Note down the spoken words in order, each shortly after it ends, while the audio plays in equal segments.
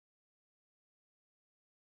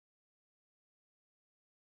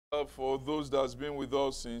For those that's been with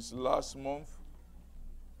us since last month,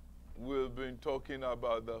 we've been talking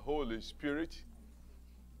about the Holy Spirit,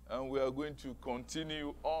 and we are going to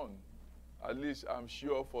continue on, at least I'm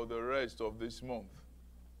sure, for the rest of this month.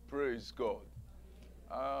 Praise God.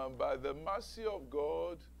 By the mercy of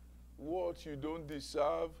God, what you don't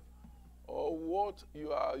deserve or what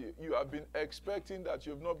you have been expecting that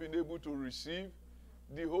you've not been able to receive,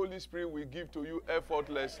 the Holy Spirit will give to you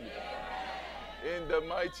effortlessly. In the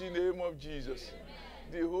mighty name of Jesus,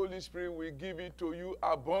 the Holy Spirit will give it to you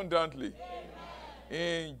abundantly.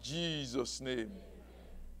 In Jesus' name.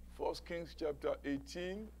 1 Kings chapter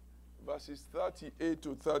 18, verses 38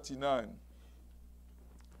 to 39.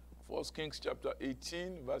 1 Kings chapter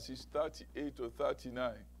 18, verses 38 to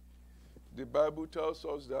 39. The Bible tells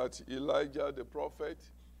us that Elijah the prophet,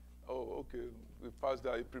 we passed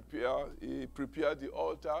that, he prepared the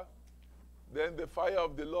altar. Then the fire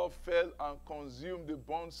of the Lord fell and consumed the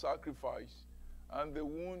burnt sacrifice, and the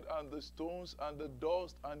wood, and the stones, and the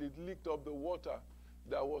dust, and it licked up the water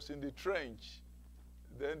that was in the trench.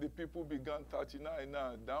 Then the people began, 39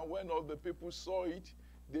 now. Then when all the people saw it,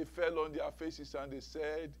 they fell on their faces, and they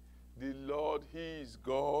said, "The Lord, He is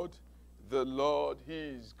God. The Lord, He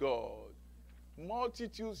is God."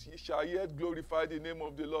 Multitudes shall yet glorify the name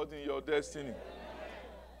of the Lord in your destiny.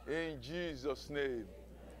 In Jesus' name.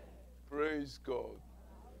 Praise God.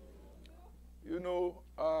 You know,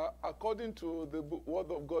 according to the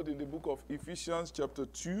word of God in the book of Ephesians chapter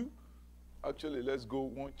 2, actually let's go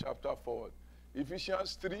one chapter forward.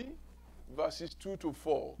 Ephesians 3, verses 2 to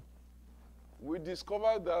 4. We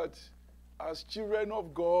discover that as children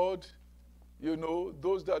of God, you know,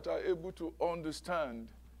 those that are able to understand,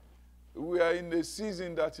 we are in a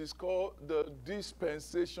season that is called the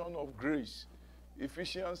dispensation of grace.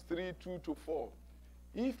 Ephesians 3, 2 to 4.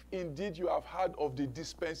 If indeed you have heard of the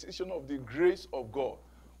dispensation of the grace of God,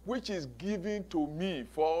 which is given to me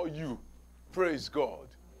for you, praise God.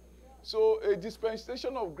 So a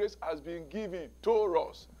dispensation of grace has been given to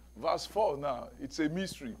us. Verse 4 now, it's a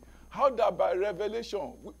mystery. How that by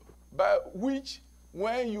revelation, by which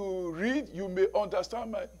when you read, you may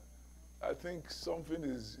understand I think something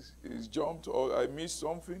is jumped, or I missed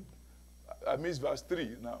something. I missed verse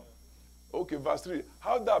 3 now. Okay, verse 3.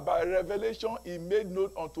 How that by revelation he made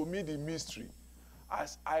known unto me the mystery,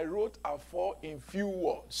 as I wrote afore in few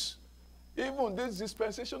words. Even this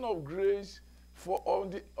dispensation of grace, for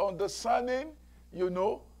on the understanding, you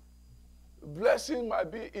know, blessing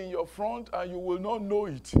might be in your front and you will not know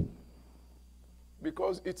it.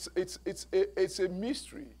 Because it's a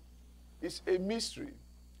mystery. It's a mystery.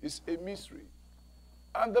 It's a mystery.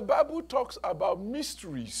 And the Bible talks about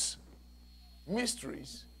mysteries.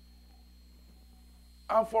 Mysteries.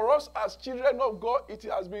 And for us as children of God, it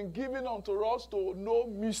has been given unto us to know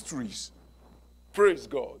mysteries. Praise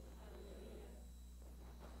God.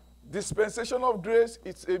 Dispensation of grace,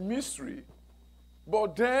 it's a mystery.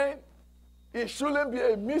 But then, it shouldn't be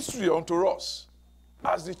a mystery unto us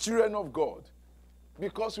as the children of God.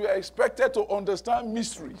 Because we are expected to understand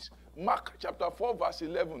mysteries. Mark chapter 4, verse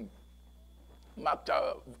 11. Mark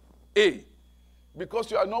chapter A.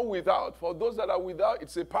 Because you are not without. For those that are without,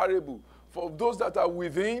 it's a parable. For those that are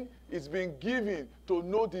within, it's been given to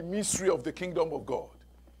know the mystery of the kingdom of God.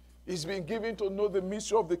 It's been given to know the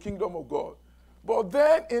mystery of the kingdom of God. But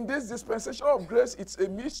then in this dispensation of grace, it's a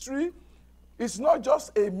mystery. It's not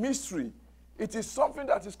just a mystery. It is something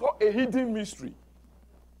that is called a hidden mystery.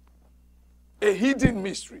 A hidden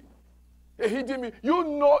mystery. A hidden mystery. You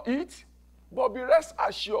know it, but be rest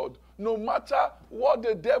assured, no matter what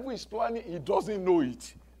the devil is planning, he doesn't know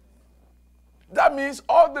it. That means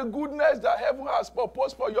all the goodness that heaven has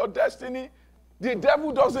proposed for your destiny, the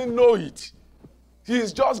devil doesn't know it. He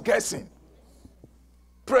is just guessing.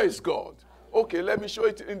 Praise God. Okay, let me show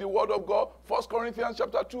it in the word of God. 1 Corinthians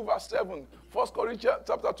chapter 2, verse 7. 1 Corinthians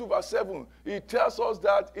chapter 2, verse 7. It tells us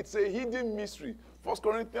that it's a hidden mystery. 1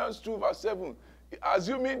 Corinthians 2, verse 7.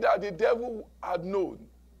 Assuming that the devil had known.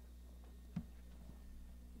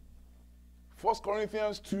 1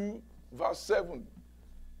 Corinthians 2, verse 7.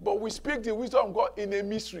 But we speak the wisdom of God in a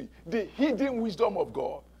mystery. The hidden wisdom of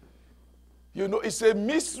God. You know, it's a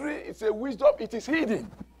mystery, it's a wisdom, it is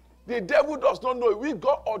hidden. The devil does not know it. We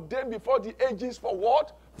got ordained before the ages for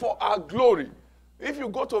what? For our glory. If you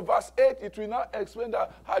go to verse 8, it will now explain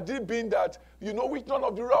that had it been that, you know, which none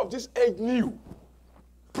of the rest of this age knew.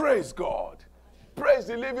 Praise God. Praise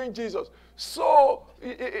the living Jesus. So,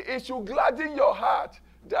 it should gladden your heart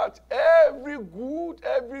that every good,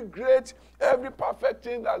 every great, every perfect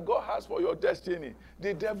thing that God has for your destiny,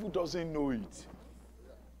 the devil doesn't know it.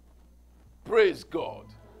 Praise God.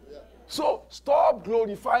 So stop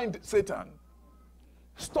glorifying Satan.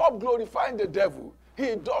 Stop glorifying the devil.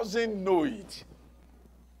 He doesn't know it.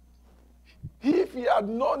 If he had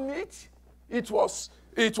known it, it was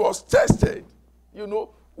tested. You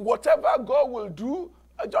know, whatever God will do,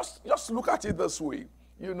 just look at it this way.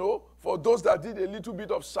 You know, for those that did a little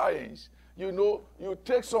bit of science, you know, you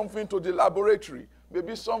take something to the laboratory.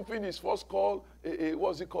 Maybe something is first called,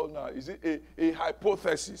 what's it called now? Is it a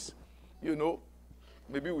hypothesis? You know,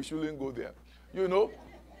 maybe we shouldn't go there. You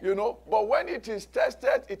know, but when it is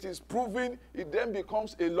tested, it is proven, it then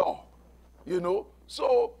becomes a law. You know,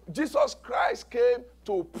 so Jesus Christ came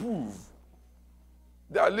to prove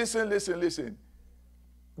that, listen.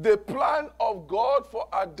 The plan of God for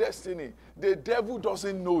our destiny, the devil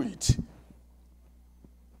doesn't know it.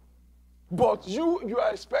 But you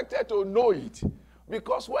are expected to know it.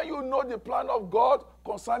 Because when you know the plan of God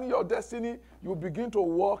concerning your destiny, you begin to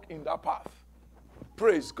walk in that path.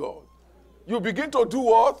 Praise God. You begin to do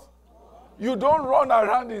what? You don't run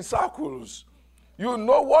around in circles. You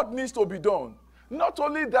know what needs to be done. Not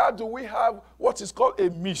only that, do we have what is called a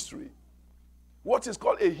mystery. What is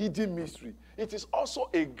called a hidden mystery. It is also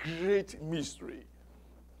a great mystery.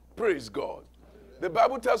 Praise God. The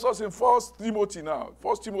Bible tells us in 1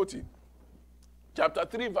 Timothy chapter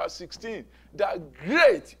 3 verse 16, that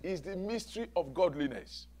great is the mystery of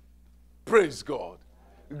godliness. Praise God.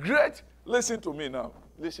 Great, listen to me now.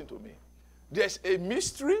 Listen to me. There's a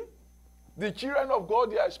mystery. The children of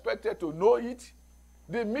God, they are expected to know it.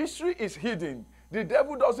 The mystery is hidden. The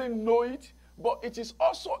devil doesn't know it, but it is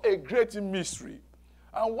also a great mystery.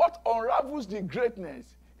 And what unravels the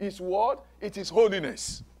greatness is what? It is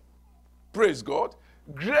holiness. Praise God.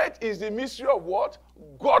 Great is the mystery of what?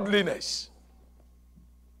 Godliness.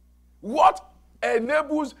 What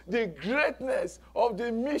enables the greatness of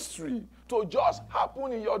the mystery to just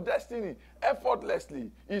happen in your destiny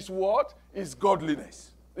effortlessly is what? Is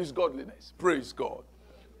godliness. Is godliness. Praise God.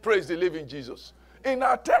 Praise the living Jesus. In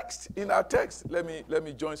our text, let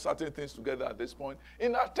me join certain things together at this point.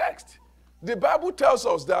 In our text, the Bible tells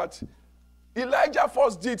us that Elijah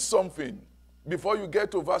first did something. Before you get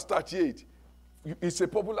to verse 38, it's a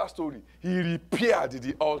popular story. He repaired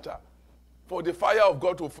the altar for the fire of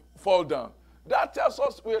God to fall down. That tells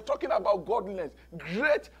us we are talking about godliness.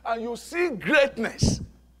 Great, and you see greatness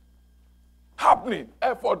happening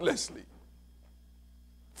effortlessly.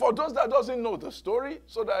 For those that doesn't know the story,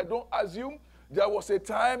 so that I don't assume, there was a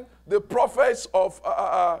time the prophets of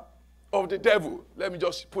the devil, let me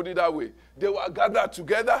just put it that way, they were gathered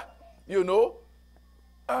together, you know,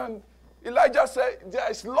 and Elijah said, there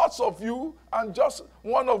is lots of you and just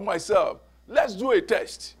one of myself. Let's do a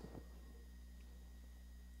test.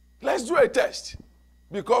 Let's do a test.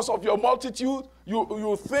 Because of your multitude,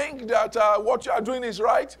 you think that what you are doing is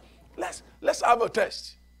right. Let's have a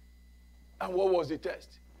test. And what was the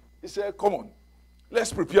test? He said, come on,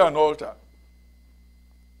 let's prepare an altar.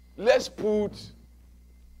 Let's put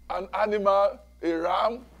an animal, a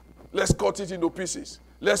ram, let's cut it into pieces.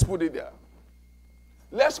 Let's put it there.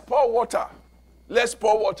 Let's pour water. Let's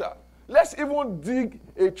pour water. Let's even dig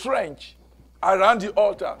a trench around the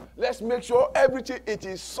altar. Let's make sure everything, it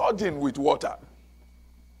is sodden with water.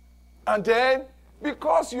 And then,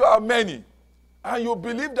 because you are many, and you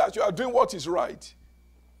believe that you are doing what is right,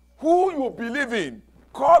 who you believe in,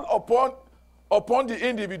 call upon the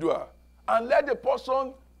individual, and let the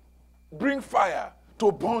person bring fire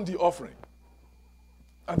to burn the offering.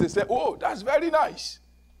 And they say, oh, that's very nice.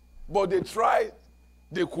 But they tried,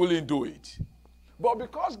 they couldn't do it. But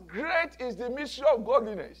because great is the mystery of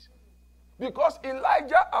godliness, because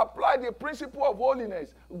Elijah applied the principle of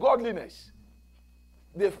holiness, godliness,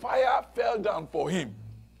 the fire fell down for him,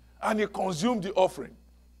 and he consumed the offering.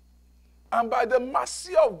 And by the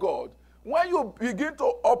mercy of God, when you begin to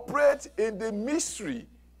operate in the mystery,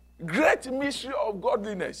 great mystery of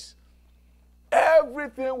godliness,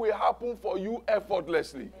 everything will happen for you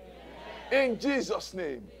effortlessly. Amen. In Jesus' name.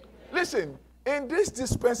 Amen. Listen, in this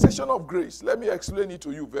dispensation of grace, let me explain it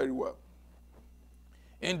to you very well.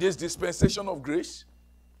 In this dispensation of grace,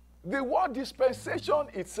 the word dispensation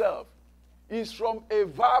itself is from a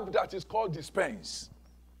verb that is called dispense.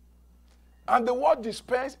 And the word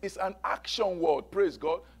dispense is an action word, praise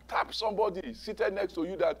God. Tap somebody seated next to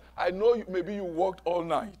you that I know maybe you worked all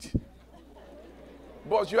night.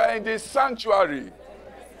 But you are in the sanctuary.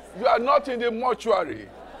 You are not in the mortuary.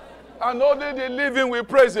 And only the living will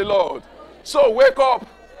praise the Lord. So wake up.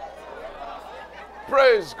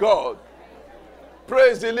 Praise God.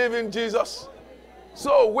 Praise the living Jesus.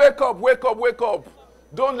 So wake up, wake up, wake up.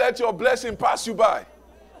 Don't let your blessing pass you by.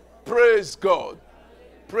 Praise God.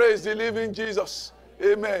 Praise the living Jesus.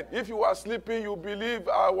 Amen. If you are sleeping, you believe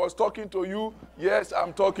I was talking to you. Yes,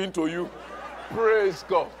 I'm talking to you. Praise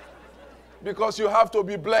God. Because you have to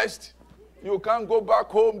be blessed. You can't go back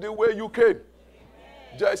home the way you came.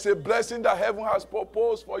 There's a blessing that heaven has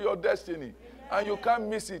proposed for your destiny. And you can't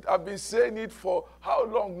miss it. I've been saying it for how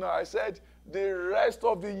long now? I said, the rest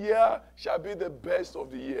of the year shall be the best of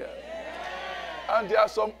the year. And there are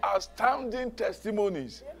some astounding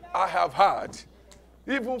testimonies I have had.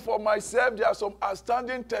 Even for myself, there are some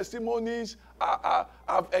astounding testimonies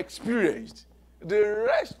I've experienced. The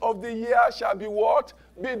rest of the year shall be what?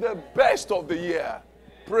 Be the best of the year.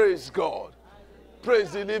 Praise God.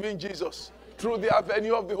 Praise the living Jesus through the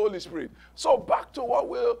avenue of the Holy Spirit. So back to what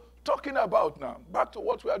we're talking about now. Back to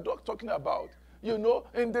what we are talking about. You know,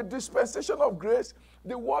 in the dispensation of grace,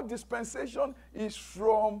 the word dispensation is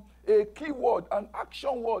from a key word, an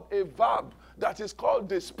action word, a verb that is called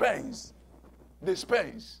dispense.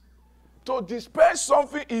 Dispense. To dispense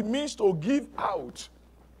something, it means to give out.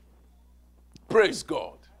 Praise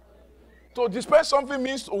God. To dispense something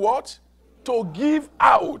means to what? To give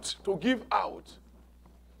out. To give out.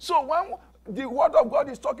 So when the word of God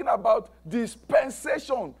is talking about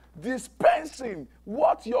dispensation, dispensing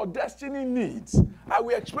what your destiny needs, I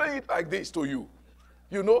will explain it like this to you.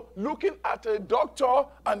 You know, looking at a doctor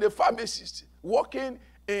and a pharmacist working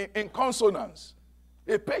in consonance.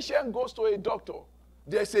 A patient goes to a doctor.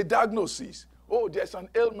 There's a diagnosis. Oh, there's an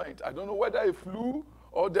ailment. I don't know whether a flu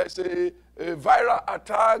or there's a viral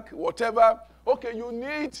attack, whatever. Okay, you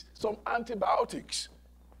need some antibiotics.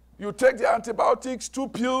 You take the antibiotics, 2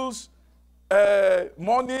 pills,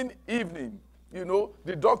 morning, evening. You know,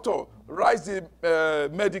 the doctor writes the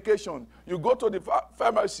medication. You go to the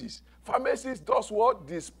pharmacist. Pharmacist does what?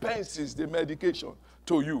 Dispenses the medication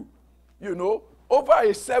to you. You know, over a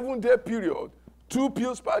 7-day period, 2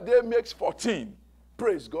 pills per day makes 14.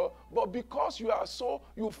 Praise God. But because you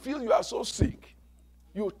feel you are so sick,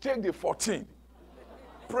 you take the 14.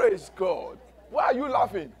 Praise God. Why are you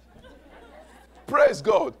laughing? Praise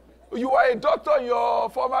God. You are a doctor in your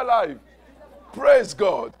former life. Praise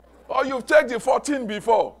God. Or you've taken the 14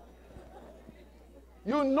 before.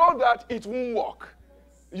 You know that it won't work.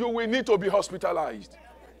 You will need to be hospitalized.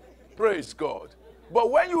 Praise God. But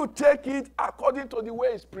when you take it according to the way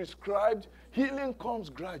it's prescribed, healing comes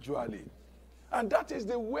gradually. And that is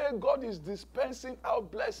the way God is dispensing our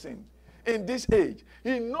blessing in this age.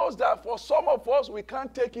 He knows that for some of us, we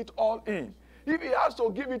can't take it all in. If he has to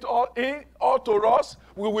give it all in, all to us,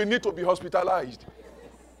 we will need to be hospitalized.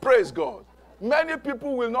 Praise God. Many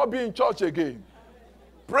people will not be in church again.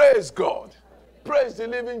 Praise God. Praise the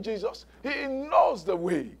living Jesus. He knows the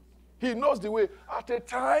way. He knows the way. At a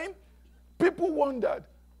time, people wondered,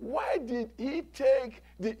 why did he take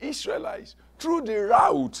the Israelites through the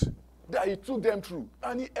route that he took them through?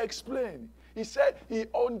 And he explained. He said he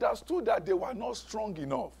understood that they were not strong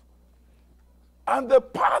enough. And the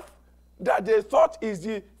path that they thought is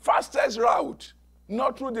the fastest route,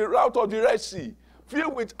 not through the route of the Red Sea,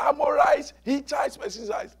 filled with Amorites, Hittites,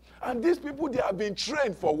 Perizzites. And these people, they have been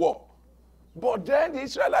trained for war. But then the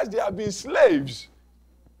Israelites, they have been slaves.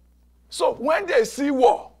 So when they see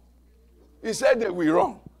war, he said they will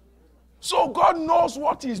run. So God knows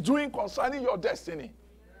what he's doing concerning your destiny.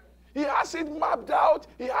 He has it mapped out.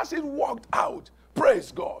 He has it worked out.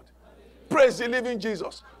 Praise God. Praise the living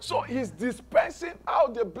Jesus. So he's dispensing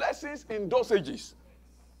out the blessings in dosages.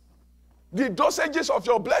 The dosages of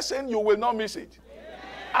your blessing, you will not miss it. Amen.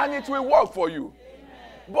 And it will work for you. Amen.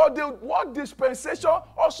 But the word dispensation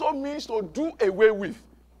also means to do away with.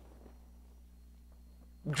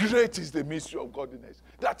 Great is the mystery of godliness.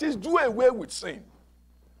 That is, do away with sin.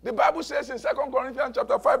 The Bible says in 2 Corinthians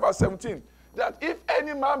chapter 5 verse 17, that if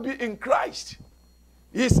any man be in Christ,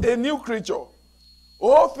 he is a new creature.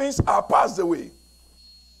 All things are passed away.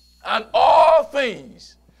 And all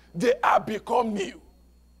things, they are become new.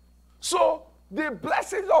 So, the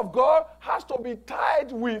blessings of God has to be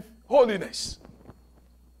tied with holiness.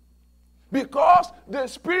 Because the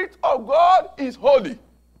Spirit of God is holy.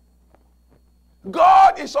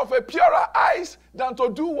 God is of a purer eyes than to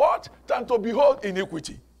do what? Than to behold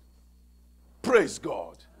iniquity. Praise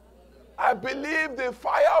God. I believe the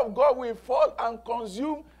fire of God will fall and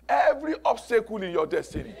consume every obstacle in your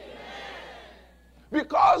destiny.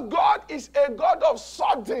 Because God is a God of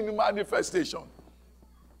sudden manifestation.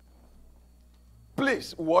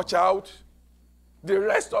 Please watch out. The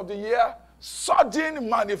rest of the year, sudden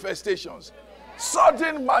manifestations.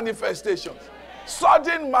 Sudden manifestations.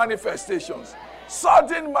 Sudden manifestations.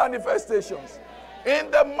 Sudden manifestations.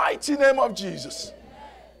 In the mighty name of Jesus.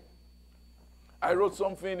 I wrote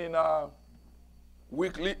something in a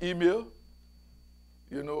weekly email,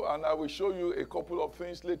 you know, and I will show you a couple of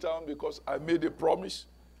things later on because I made a promise.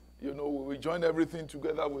 You know, we will join everything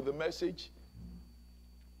together with the message.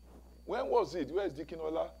 When was it? Where is Deacon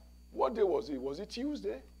Ola? What day was it? Was it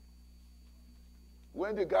Tuesday?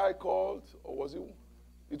 When the guy called, or was it?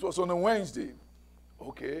 It was on a Wednesday.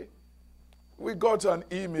 Okay. We got an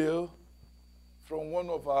email from one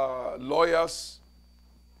of our lawyers,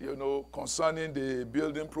 concerning the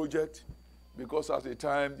building project, because at the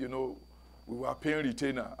time, we were paying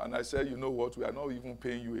retainer. And I said, you know what, we are not even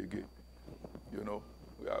paying you again.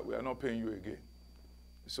 We are not paying you again.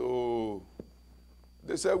 So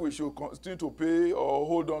they said we should continue to pay or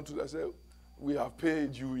hold on to that. I said, we have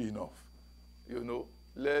paid you enough.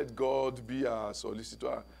 Let God be our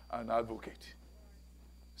solicitor and advocate.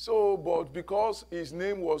 So, but because his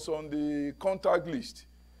name was on the contact list,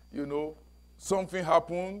 something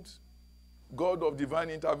happened, God of divine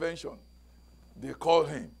intervention. They called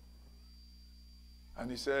him. And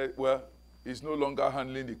he said, well, he's no longer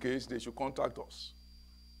handling the case. They should contact us.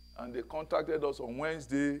 And they contacted us on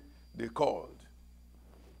Wednesday. They called.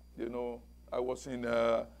 I was in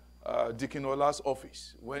Deacon Ola's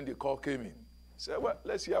office when the call came in. He said, well,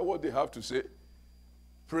 let's hear what they have to say.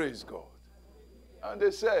 Praise God. And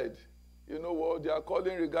they said, you know what, they are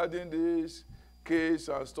calling regarding this case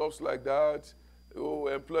and stuff like that,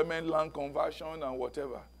 employment land conversion and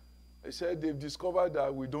whatever. They said they've discovered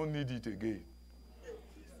that we don't need it again.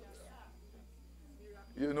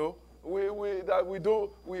 We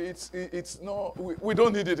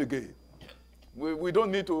don't need it again. We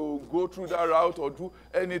don't need to go through that route or do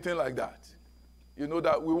anything like that.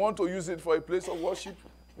 That we want to use it for a place of worship.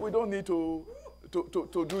 We don't need to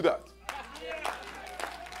do that.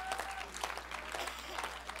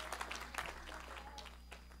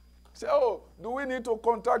 Say, do we need to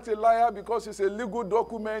contact a liar because it's a legal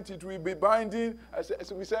document, it will be binding?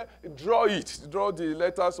 So we said, draw the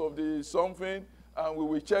letters of the something, and we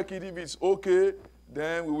will check it. If it's okay,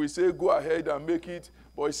 then we will say, go ahead and make it.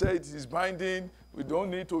 But he said it is binding. We don't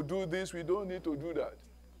need to do this. We don't need to do that.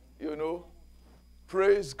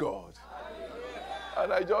 Praise God.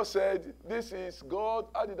 And I just said, this is God.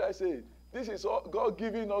 How did I say it? This is God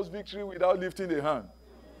giving us victory without lifting a hand.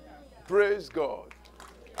 Praise God.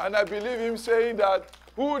 And I believe him saying that,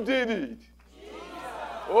 who did it? Jesus.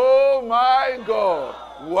 Oh my God.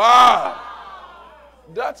 Wow.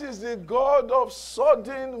 That is the God of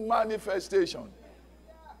sudden manifestation.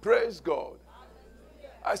 Praise God.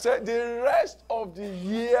 I said, the rest of the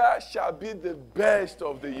year shall be the best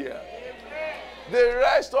of the year. The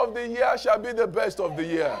rest of the year shall be the best of the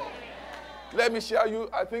year. Let me share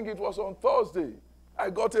you, I think it was on Thursday.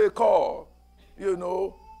 I got a call,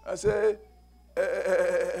 I said,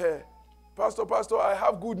 Pastor, I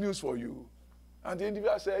have good news for you. And the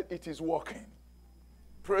individual said, it is working.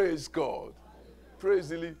 Praise God. Praise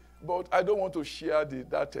the Lord. But I don't want to share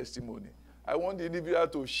that testimony. I want the individual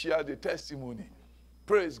to share the testimony.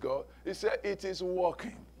 Praise God. He said, it is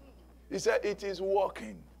working. He said, it is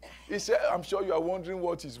working. He said, I'm sure you are wondering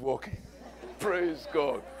what is working. Praise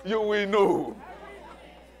God. You will know.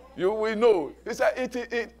 You will know. He said,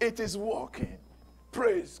 it is working.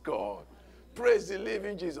 Praise God. Praise the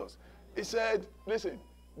living Jesus. He said, listen,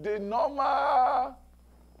 the normal,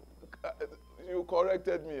 you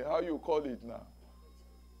corrected me, how you call it now?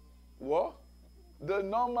 What? The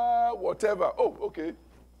normal whatever. Oh, okay.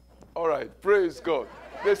 All right. Praise God.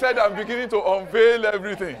 They said I'm beginning to unveil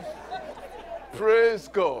everything. Praise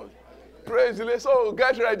God. Praise the Lord. So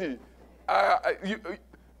get ready.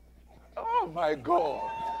 Oh my God.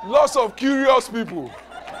 Lots of curious people.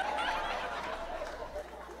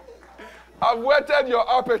 I've whetted your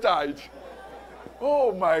appetite.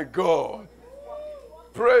 Oh my God.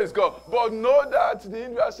 Praise God. But know that the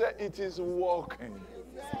individual said it is working.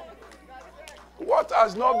 What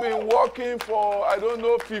has not been working for,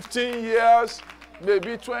 15 years,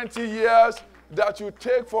 maybe 20 years, that you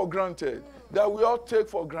take for granted, that we all take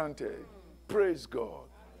for granted. Praise God.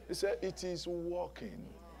 He said, it is working.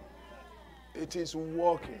 It is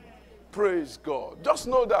working. Praise God. Just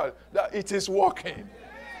know that it is working.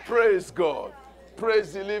 Praise God.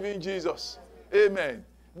 Praise the living Jesus. Amen.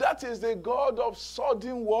 That is the God of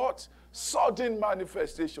sudden what? Sudden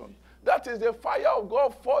manifestation. That is the fire of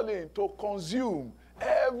God falling to consume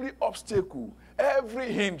every obstacle,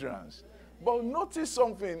 every hindrance. But notice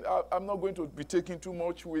something. I'm not going to be taking too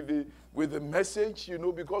much with the message,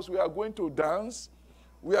 because we are going to dance.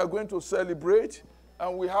 We are going to celebrate.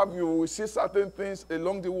 And you will see certain things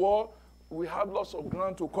along the wall. We have lots of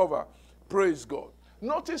ground to cover. Praise God.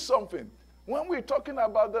 Notice something. When we're talking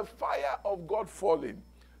about the fire of God falling,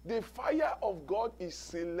 the fire of God is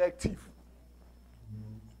selective.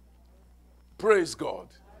 Praise God.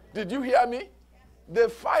 Did you hear me? The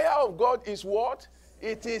fire of God is what?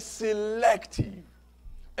 It is selective.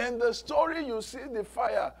 In the story, you see the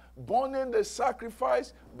fire burning the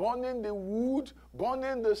sacrifice, burning the wood,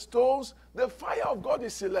 burning the stones. The fire of God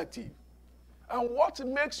is selective. And what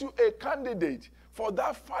makes you a candidate for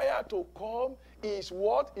that fire to come is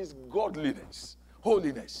what? Is godliness,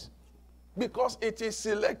 holiness. Because it is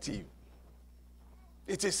selective.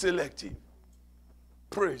 It is selective.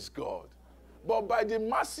 Praise God. But by the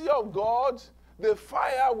mercy of God, the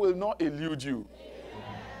fire will not elude you.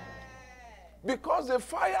 Because the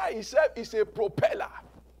fire itself is a propeller.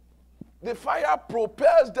 The fire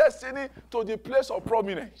propels destiny to the place of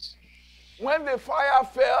prominence. When the fire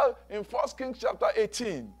fell in 1 Kings chapter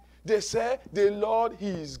 18, they said, the Lord, He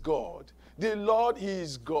is God. The Lord, He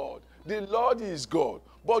is God. The Lord, He is God.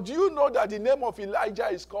 But do you know that the name of Elijah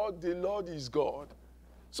is called the Lord is God?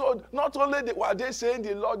 So not only were they saying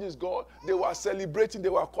the Lord is God, they were celebrating, they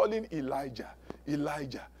were calling Elijah,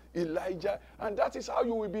 Elijah, Elijah. And that is how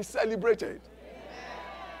you will be celebrated.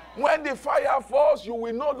 When the fire falls, you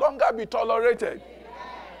will no longer be tolerated.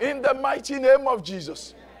 In the mighty name of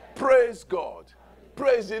Jesus. Praise God.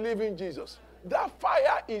 Praise the living Jesus. That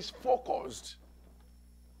fire is focused.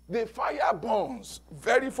 The fire burns,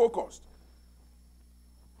 very focused.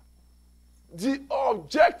 The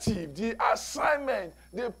objective, the assignment,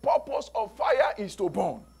 the purpose of fire is to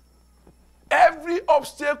burn. Every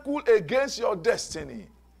obstacle against your destiny.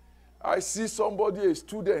 I see somebody, a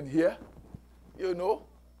student here, you know,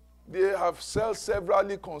 they have said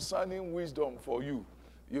severally concerning wisdom for you,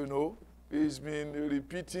 you know. It's been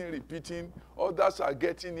repeating. Others are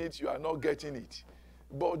getting it, you are not getting it.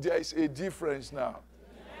 But there is a difference now.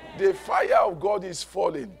 The fire of God is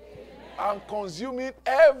falling and consuming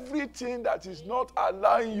everything that is not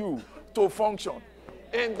allowing you to function.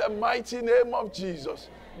 In the mighty name of Jesus.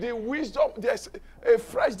 The wisdom, there's a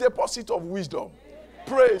fresh deposit of wisdom.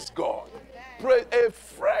 Praise God.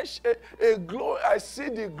 Praise, a glow. I see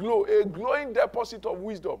the glow, a glowing deposit of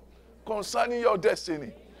wisdom concerning your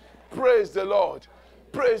destiny. Praise the Lord.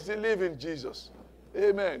 Praise the living Jesus.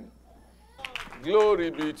 Amen.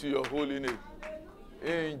 Glory be to your holy name.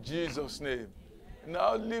 In Jesus' name.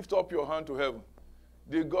 Now lift up your hand to heaven.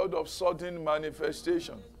 The God of sudden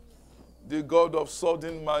manifestation. The God of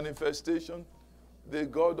sudden manifestation. The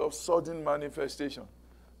God of sudden manifestation.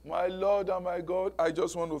 My Lord and my God, I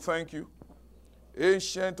just want to thank you.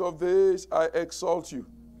 Ancient of days, I exalt you.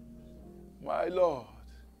 My Lord,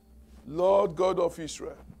 Lord God of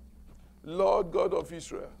Israel, Lord God of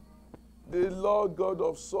Israel, the Lord God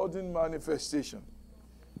of sudden manifestation.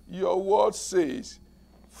 Your word says,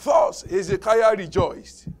 thus Hezekiah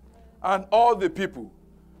rejoiced, and all the people,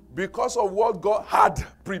 because of what God had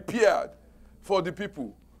prepared for the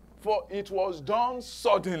people, for it was done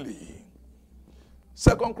suddenly.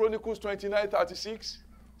 2 Chronicles 29:36.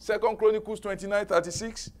 2 Chronicles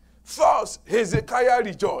 29:36. Thus Hezekiah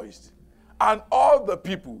rejoiced, and all the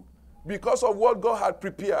people, because of what God had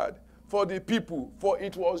prepared for the people, for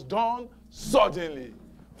it was done suddenly.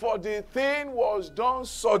 For the thing was done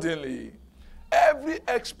suddenly. Every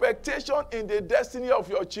expectation in the destiny of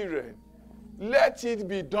your children, let it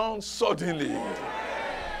be done suddenly.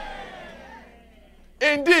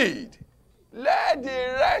 Indeed, let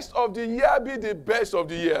the rest of the year be the best of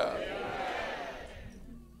the year.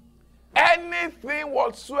 Anything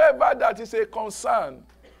whatsoever that is a concern,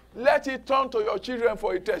 let it turn to your children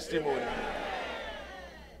for a testimony.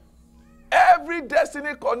 Every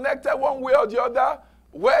destiny connected one way or the other,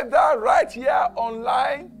 whether right here,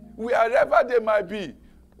 online, wherever they might be,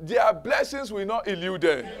 their blessings will not elude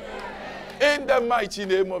them. In the mighty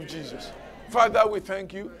name of Jesus. Father, we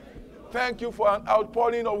thank you. Thank you for an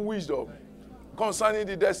outpouring of wisdom concerning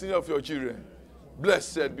the destiny of your children.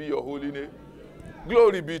 Blessed be your holy name.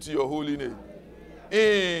 Glory be to your holy name.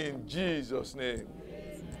 In Jesus' name.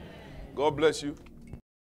 God bless you.